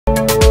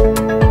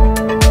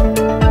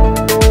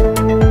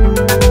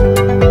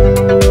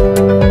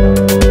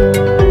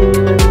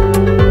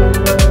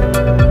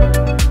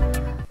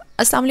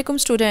Assalamualaikum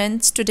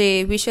students.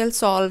 Today we shall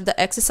solve the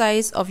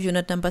exercise of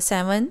unit number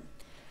 7.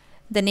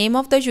 The name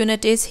of the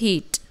unit is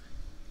heat.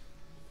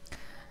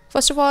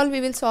 First of all, we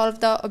will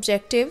solve the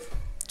objective.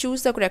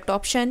 Choose the correct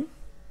option.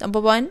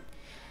 Number 1.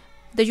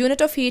 The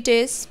unit of heat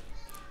is,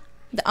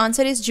 the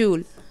answer is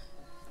joule.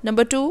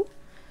 Number 2.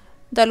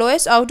 The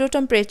lowest outdoor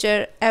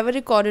temperature ever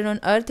recorded on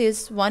earth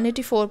is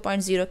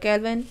 184.0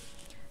 Kelvin,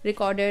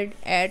 recorded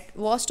at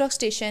Vostok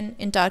Station,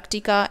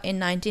 Antarctica in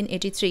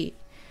 1983.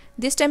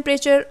 This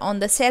temperature on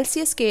the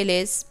Celsius scale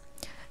is,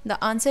 the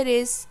answer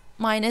is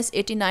minus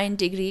 89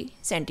 degree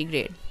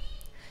centigrade.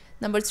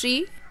 Number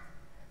 3.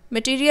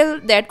 Material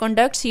that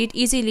conducts heat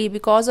easily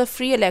because of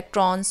free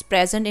electrons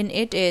present in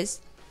it is,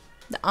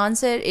 the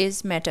answer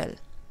is metal.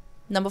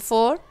 Number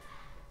 4.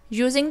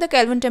 Using the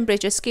Kelvin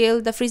temperature scale,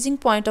 the freezing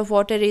point of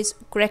water is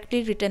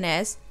correctly written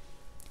as,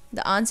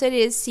 the answer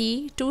is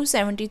C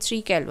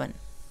 273 Kelvin.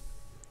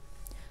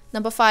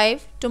 Number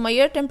 5. To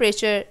measure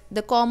temperature,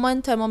 the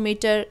common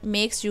thermometer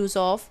makes use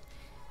of,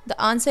 the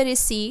answer is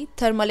C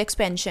thermal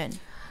expansion.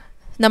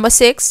 Number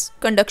 6.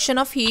 Conduction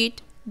of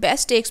heat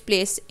best takes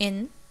place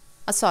in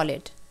a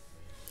solid.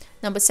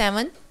 Number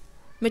 7.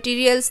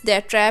 Materials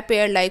that trap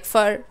air like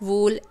fur,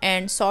 wool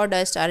and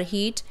sawdust are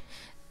heat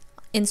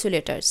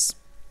insulators.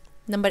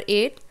 Number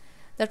 8.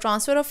 The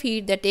transfer of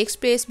heat that takes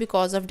place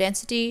because of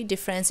density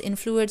difference in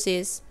fluids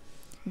is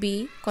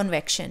B.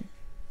 Convection.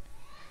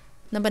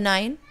 Number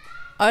 9.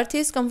 Earth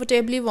is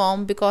comfortably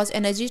warm because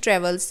energy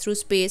travels through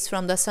space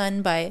from the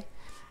sun by,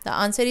 the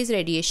answer is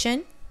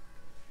radiation.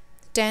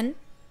 10.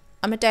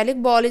 A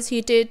metallic ball is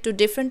heated to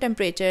different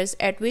temperatures,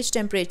 at which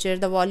temperature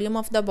the volume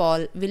of the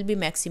ball will be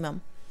maximum.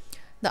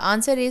 The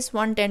answer is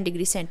 110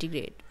 degree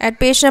centigrade.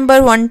 At page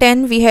number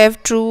 110 we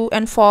have true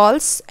and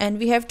false, and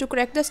we have to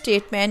correct the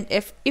statement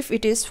if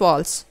it is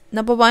false.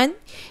 Number 1.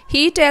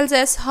 He tells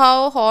us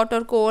how hot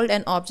or cold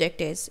an object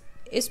is.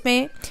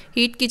 इसमें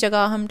heat की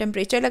जगह हम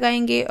temperature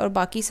लगाएंगे और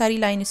बाकी सारी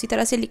line इसी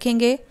तरह से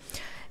लिखेंगे.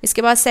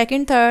 इसके बाद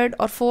सेकंड, थर्ड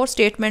और फोर्थ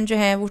स्टेटमेंट जो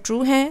हैं वो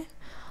ट्रू हैं.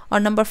 और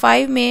नंबर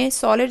 5 में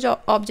सॉलिड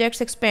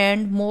ऑब्जेक्ट्स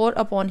एक्सपेंड मोर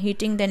अपॉन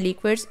हीटिंग देन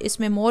लिक्विड्स,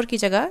 इसमें मोर की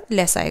जगह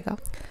लेस आएगा.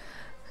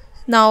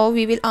 Now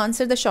we will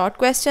answer the short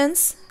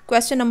questions.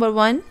 Question number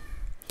 1.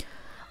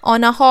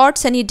 On a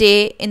hot sunny day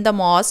in the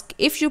mosque,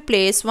 if you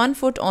place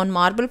one foot on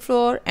marble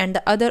floor and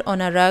the other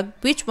on a rug,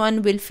 which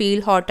one will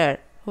feel hotter?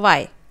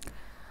 Why?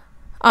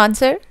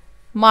 Answer.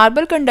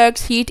 Marble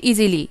conducts heat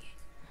easily,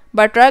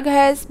 but rug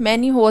has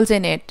many holes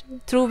in it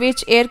through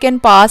which air can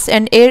pass,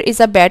 and air is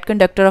a bad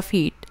conductor of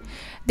heat.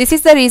 This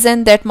is the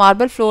reason that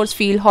marble floors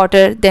feel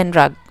hotter than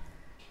rug.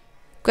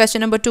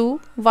 Question number 2.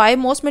 Why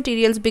most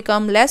materials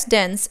become less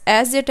dense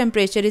as their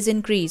temperature is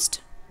increased?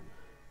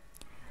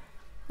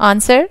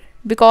 Answer.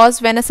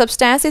 Because when a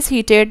substance is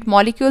heated,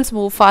 molecules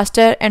move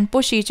faster and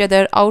push each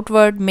other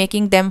outward,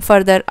 making them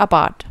further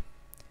apart.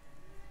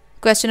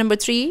 Question number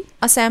 3.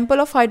 A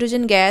sample of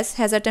hydrogen gas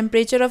has a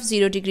temperature of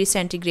 0 degree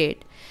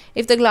centigrade.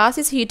 If the glass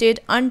is heated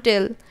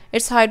until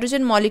its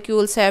hydrogen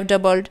molecules have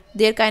doubled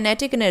their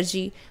kinetic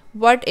energy,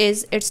 what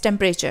is its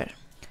temperature?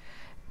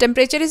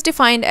 Temperature is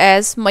defined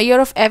as measure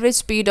of average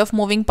speed of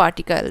moving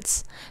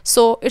particles,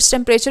 so its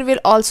temperature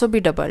will also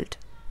be doubled.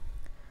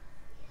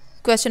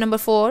 Question number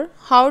 4.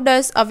 How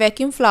does a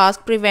vacuum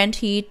flask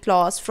prevent heat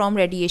loss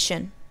from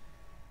radiation?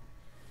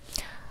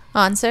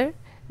 Answer.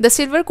 The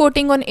silver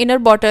coating on inner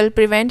bottle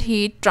prevent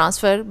heat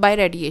transfer by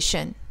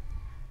radiation.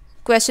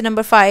 Question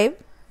number 5.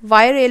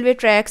 Why railway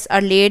tracks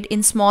are laid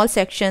in small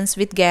sections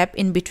with gap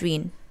in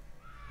between?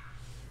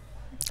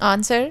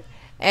 Answer.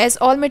 As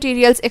all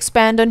materials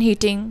expand on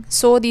heating,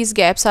 so these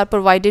gaps are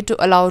provided to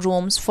allow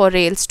rooms for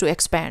rails to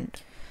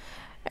expand.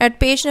 At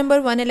page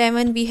number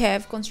 111 we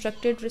have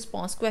constructed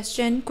response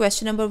question.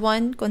 Question number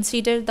 1.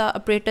 Consider the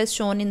apparatus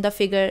shown in the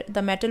figure.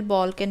 The metal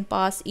ball can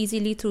pass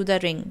easily through the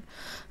ring.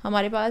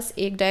 हमारे पास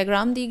एक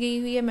diagram दी गई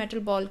हुई है metal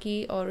ball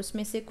की और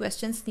उसमें से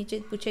questions नीचे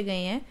पूछे गए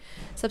हैं.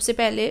 सबसे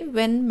पहले,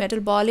 when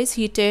metal ball is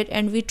heated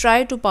and we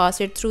try to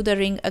pass it through the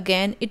ring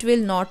again, it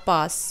will not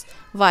pass.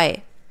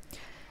 Why?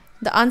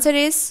 The answer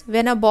is,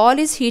 when a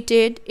ball is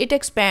heated, it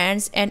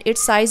expands and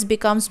its size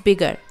becomes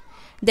bigger.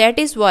 That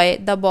is why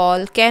the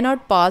ball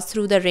cannot pass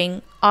through the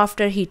ring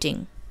after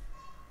heating.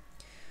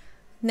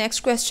 Next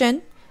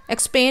question.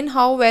 Explain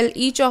how well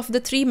each of the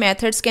 3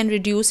 methods can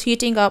reduce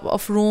heating up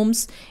of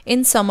rooms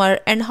in summer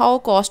and how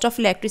cost of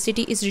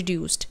electricity is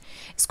reduced.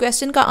 इस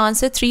question का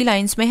answer 3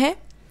 lines में है.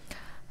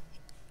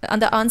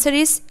 And the answer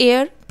is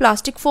air,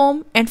 plastic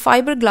foam and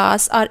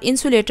fiberglass are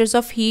insulators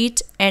of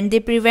heat, and they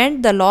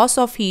prevent the loss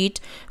of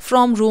heat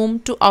from room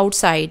to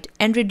outside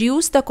and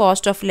reduce the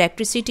cost of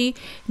electricity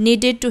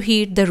needed to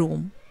heat the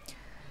room.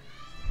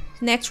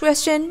 Next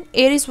question.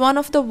 Air is one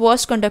of the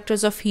worst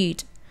conductors of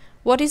heat.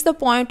 What is the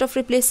point of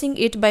replacing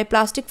it by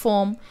plastic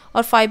foam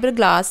or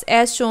fiberglass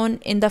as shown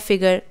in the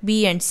figure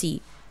B and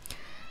C?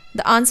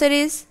 The answer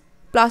is,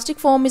 plastic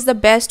foam is the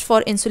best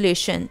for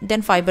insulation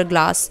than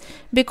fiberglass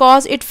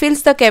because it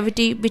fills the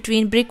cavity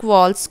between brick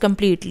walls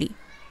completely.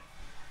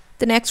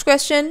 The next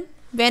question.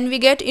 When we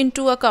get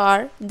into a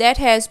car that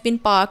has been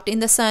parked in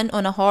the sun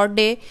on a hot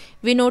day,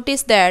 we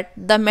notice that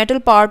the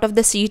metal part of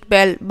the seat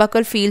belt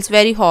buckle feels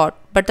very hot,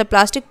 but the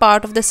plastic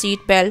part of the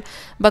seat belt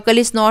buckle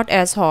is not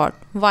as hot.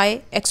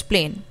 Why?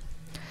 Explain.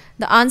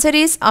 The answer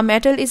is a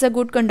metal is a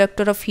good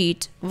conductor of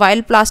heat,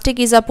 while plastic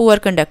is a poor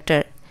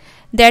conductor.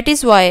 That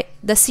is why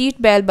the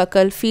seat belt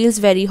buckle feels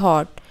very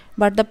hot,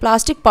 but the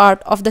plastic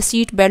part of the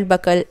seat belt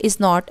buckle is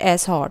not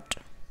as hot.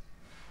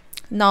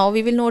 Now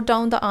we will note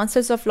down the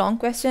answers of long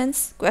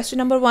questions. Question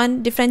number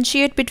 1.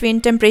 Differentiate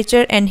between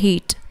temperature and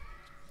heat.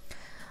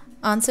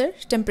 Answer: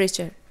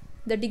 temperature.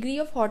 The degree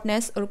of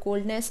hotness or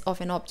coldness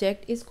of an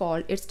object is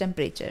called its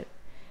temperature.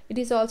 It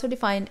is also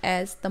defined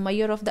as the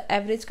measure of the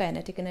average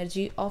kinetic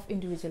energy of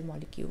individual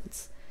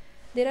molecules.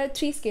 There are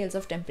 3 scales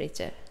of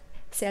temperature: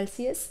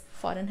 Celsius,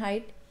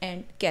 Fahrenheit,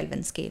 and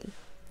Kelvin scale.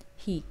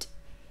 Heat.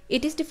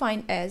 It is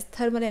defined as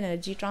thermal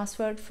energy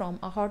transferred from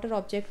a hotter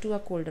object to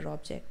a colder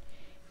object.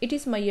 It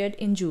is measured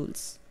in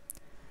joules.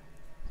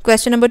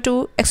 Question number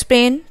 2.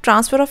 Explain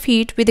transfer of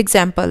heat with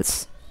examples.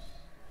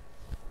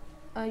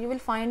 You will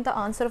find the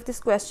answer of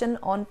this question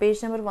on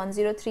page number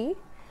 103.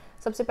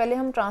 सबसे पहले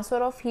हम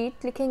transfer of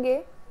heat लिखेंगे,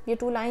 ये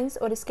 2 lines,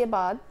 और इसके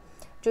बाद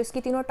जो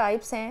इसकी तीनों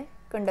टाइप्स हैं,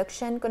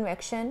 कंडक्शन,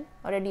 कन्वेक्शन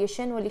और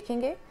रेडिएशन, वो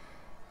लिखेंगे.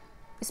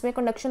 इसमें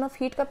कंडक्शन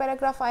ऑफ हीट का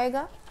पैराग्राफ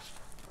आएगा.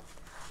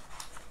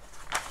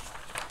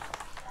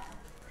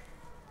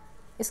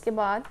 इसके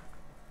बाद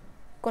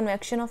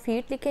कन्वेक्शन ऑफ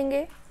हीट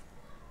लिखेंगे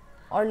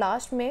और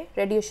लास्ट में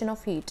रेडिएशन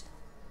ऑफ हीट.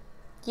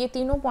 ये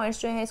तीनों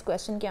पॉइंट्स जो हैं इस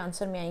क्वेश्चन के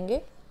आंसर में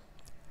आएंगे.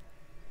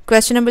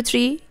 Question number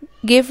 3.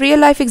 Give real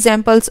life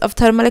examples of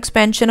thermal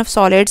expansion of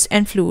solids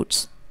and fluids.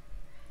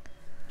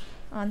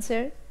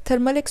 Answer: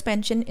 thermal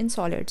expansion in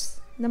solids.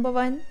 Number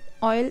 1.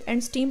 Oil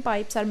and steam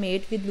pipes are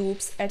made with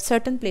loops at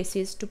certain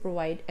places to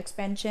provide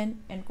expansion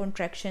and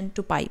contraction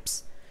to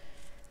pipes.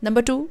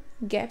 Number 2.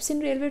 Gaps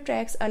in railway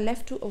tracks are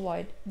left to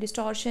avoid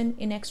distortion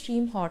in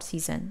extreme hot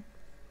season.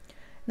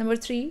 Number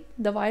 3.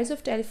 The wires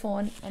of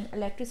telephone and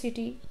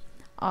electricity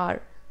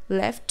are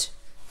left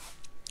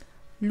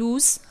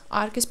loose.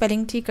 R की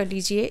spelling ठीक कर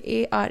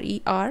लीजिए,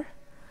 ARER.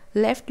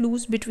 Left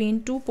loose between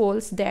 2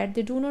 poles that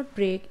they do not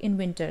break in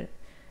winter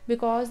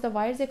because the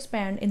wires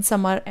expand in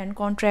summer and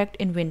contract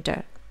in winter.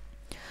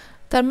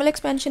 Thermal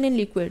expansion in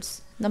liquids.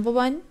 Number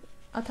 1.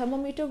 A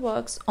thermometer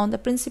works on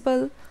the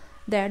principle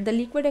that the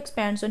liquid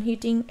expands on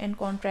heating and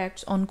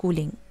contracts on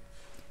cooling.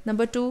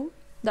 Number 2.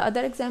 The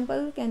other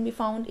example can be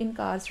found in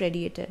car's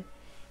radiator.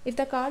 If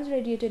the car's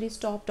radiator is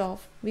topped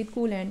off with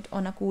coolant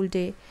on a cool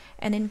day,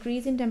 an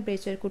increase in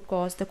temperature could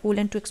cause the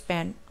coolant to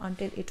expand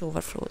until it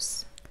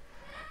overflows.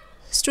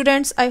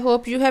 Students, I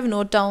hope you have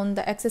noted down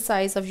the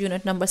exercise of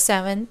unit number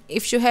 7.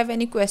 If you have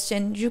any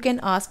question, you can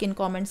ask in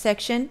comment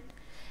section.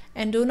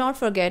 And do not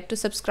forget to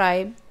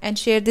subscribe and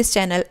share this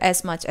channel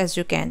as much as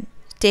you can.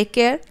 Take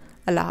care.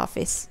 Allah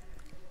Hafiz.